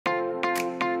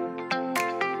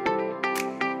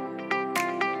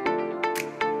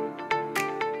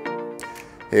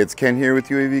Hey, it's Ken here with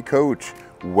UAV Coach.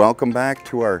 Welcome back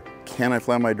to our Can I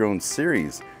Fly My Drone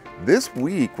series. This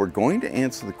week, we're going to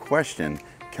answer the question,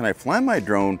 can I fly my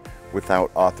drone without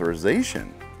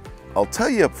authorization? I'll tell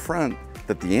you up front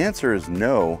that the answer is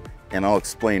no, and I'll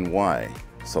explain why.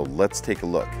 So let's take a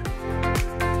look.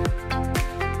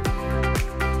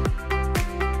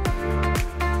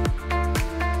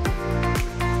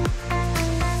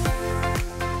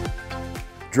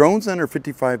 Drones under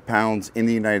 55 pounds in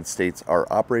the United States are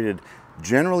operated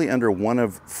generally under one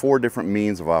of four different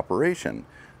means of operation.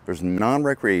 There's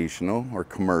non-recreational or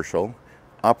commercial,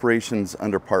 operations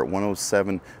under Part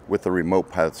 107 with a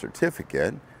remote pilot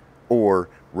certificate, or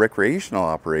recreational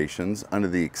operations under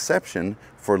the exception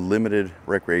for limited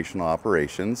recreational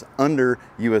operations under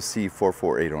USC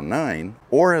 44809,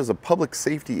 or as a public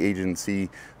safety agency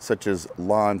such as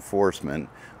law enforcement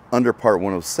under Part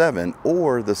 107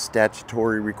 or the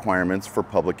statutory requirements for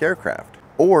public aircraft,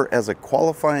 or as a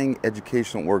qualifying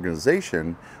educational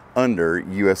organization under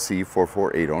USC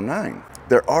 44809.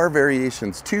 There are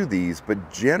variations to these, but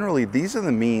generally these are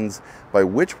the means by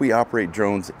which we operate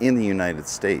drones in the United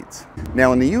States.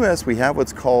 Now in the US, we have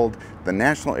what's called the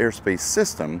National Airspace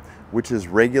System, which is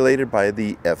regulated by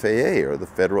the FAA, or the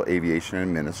Federal Aviation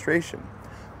Administration.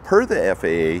 Per the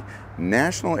FAA,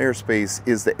 national airspace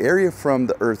is the area from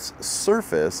the Earth's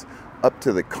surface up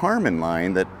to the Kármán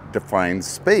line that defines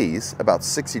space about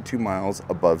 62 miles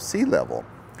above sea level.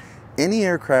 Any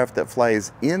aircraft that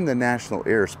flies in the national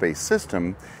airspace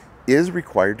system is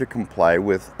required to comply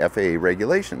with FAA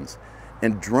regulations,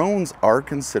 and drones are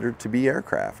considered to be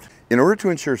aircraft. In order to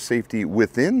ensure safety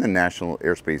within the national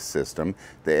airspace system,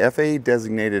 the FAA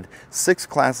designated 6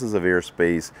 classes of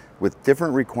airspace with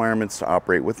different requirements to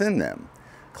operate within them.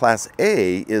 Class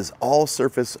A is all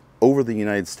surface over the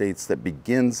United States that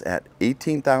begins at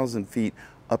 18,000 feet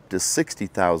up to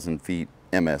 60,000 feet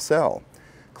MSL.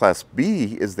 Class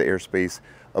B is the airspace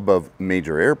above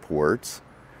major airports.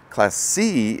 Class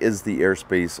C is the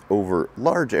airspace over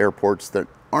large airports that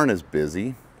aren't as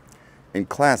busy. And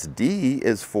Class D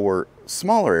is for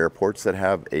smaller airports that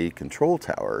have a control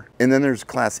tower. And then there's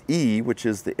Class E, which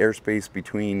is the airspace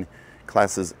between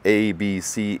classes A, B,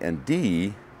 C, and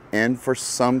D, and for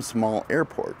some small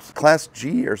airports. Class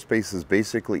G airspace is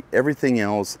basically everything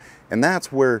else, and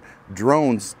that's where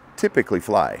drones typically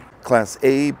fly. Class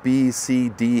A, B, C,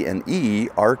 D, and E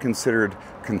are considered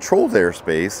controlled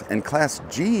airspace, and Class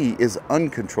G is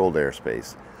uncontrolled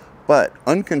airspace. But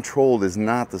uncontrolled is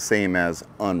not the same as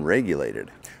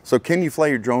unregulated. So can you fly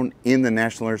your drone in the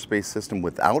National Airspace System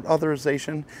without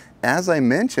authorization? As I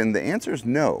mentioned, the answer is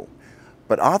no.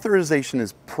 But authorization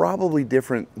is probably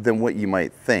different than what you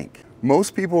might think.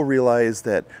 Most people realize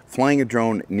that flying a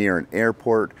drone near an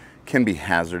airport can be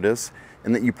hazardous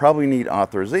and that you probably need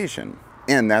authorization.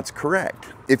 And that's correct.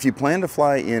 If you plan to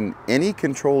fly in any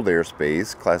controlled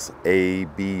airspace, Class A,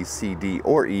 B, C, D,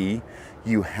 or E,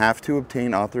 you have to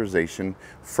obtain authorization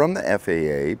from the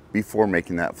FAA before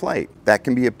making that flight. That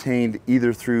can be obtained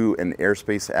either through an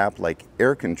airspace app like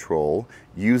Air Control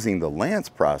using the LANCE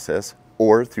process,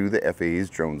 or through the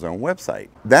FAA's Drone Zone website.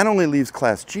 That only leaves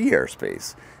Class G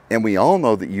airspace, and we all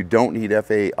know that you don't need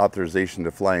FAA authorization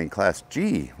to fly in Class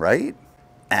G, right?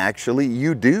 Actually,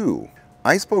 you do.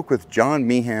 I spoke with John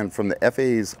Meehan from the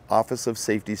FAA's Office of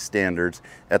Safety Standards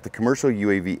at the Commercial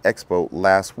UAV Expo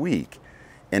last week,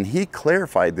 and he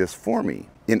clarified this for me.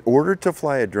 In order to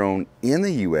fly a drone in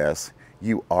the US,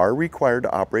 you are required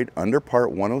to operate under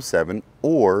Part 107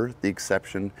 or the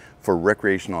exception for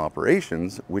recreational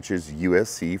operations, which is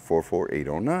USC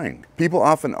 44809. People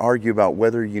often argue about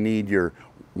whether you need your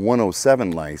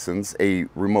 107 license, a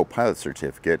remote pilot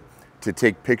certificate, to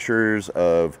take pictures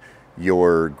of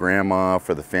your grandma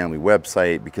for the family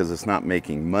website because it's not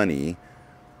making money.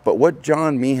 But what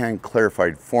John Meehan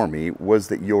clarified for me was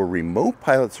that your remote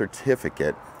pilot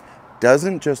certificate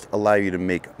doesn't just allow you to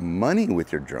make money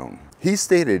with your drone. He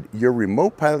stated your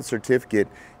remote pilot certificate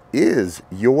is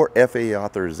your FAA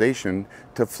authorization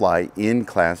to fly in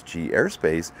Class G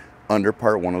airspace under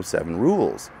Part 107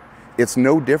 rules. It's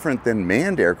no different than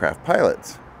manned aircraft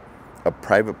pilots. A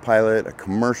private pilot, a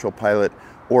commercial pilot,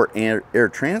 or air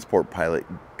transport pilot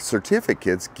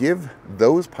certificates give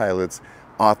those pilots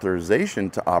authorization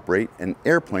to operate an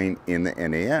airplane in the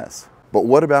NAS. But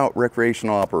what about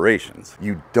recreational operations?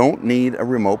 You don't need a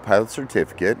remote pilot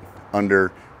certificate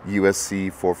under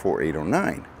USC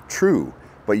 44809. True,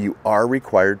 but you are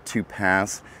required to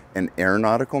pass an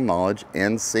aeronautical knowledge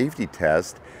and safety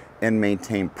test and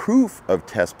maintain proof of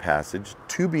test passage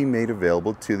to be made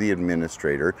available to the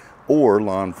administrator or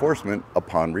law enforcement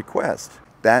upon request.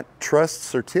 That trust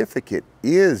certificate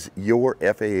is your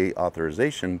FAA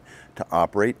authorization to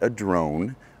operate a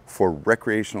drone for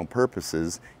recreational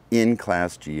purposes in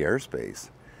Class G airspace.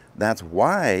 That's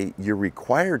why you're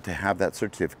required to have that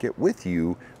certificate with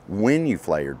you when you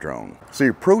fly your drone. So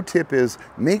your pro tip is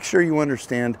make sure you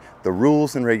understand the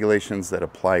rules and regulations that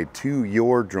apply to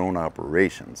your drone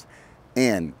operations,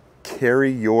 and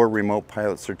carry your remote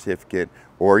pilot certificate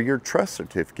or your trust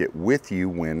certificate with you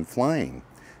when flying.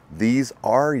 These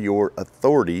are your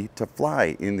authority to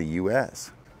fly in the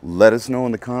US. Let us know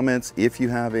in the comments if you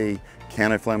have a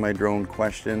 "Can I fly my drone?"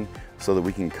 question so that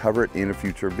we can cover it in a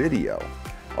future video.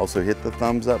 Also hit the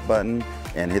thumbs up button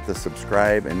and hit the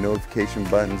subscribe and notification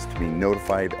buttons to be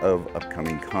notified of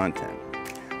upcoming content.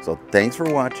 So thanks for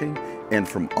watching, and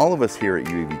from all of us here at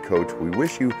UAV Coach, we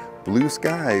wish you blue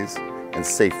skies and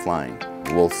safe flying.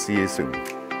 We'll see you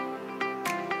soon.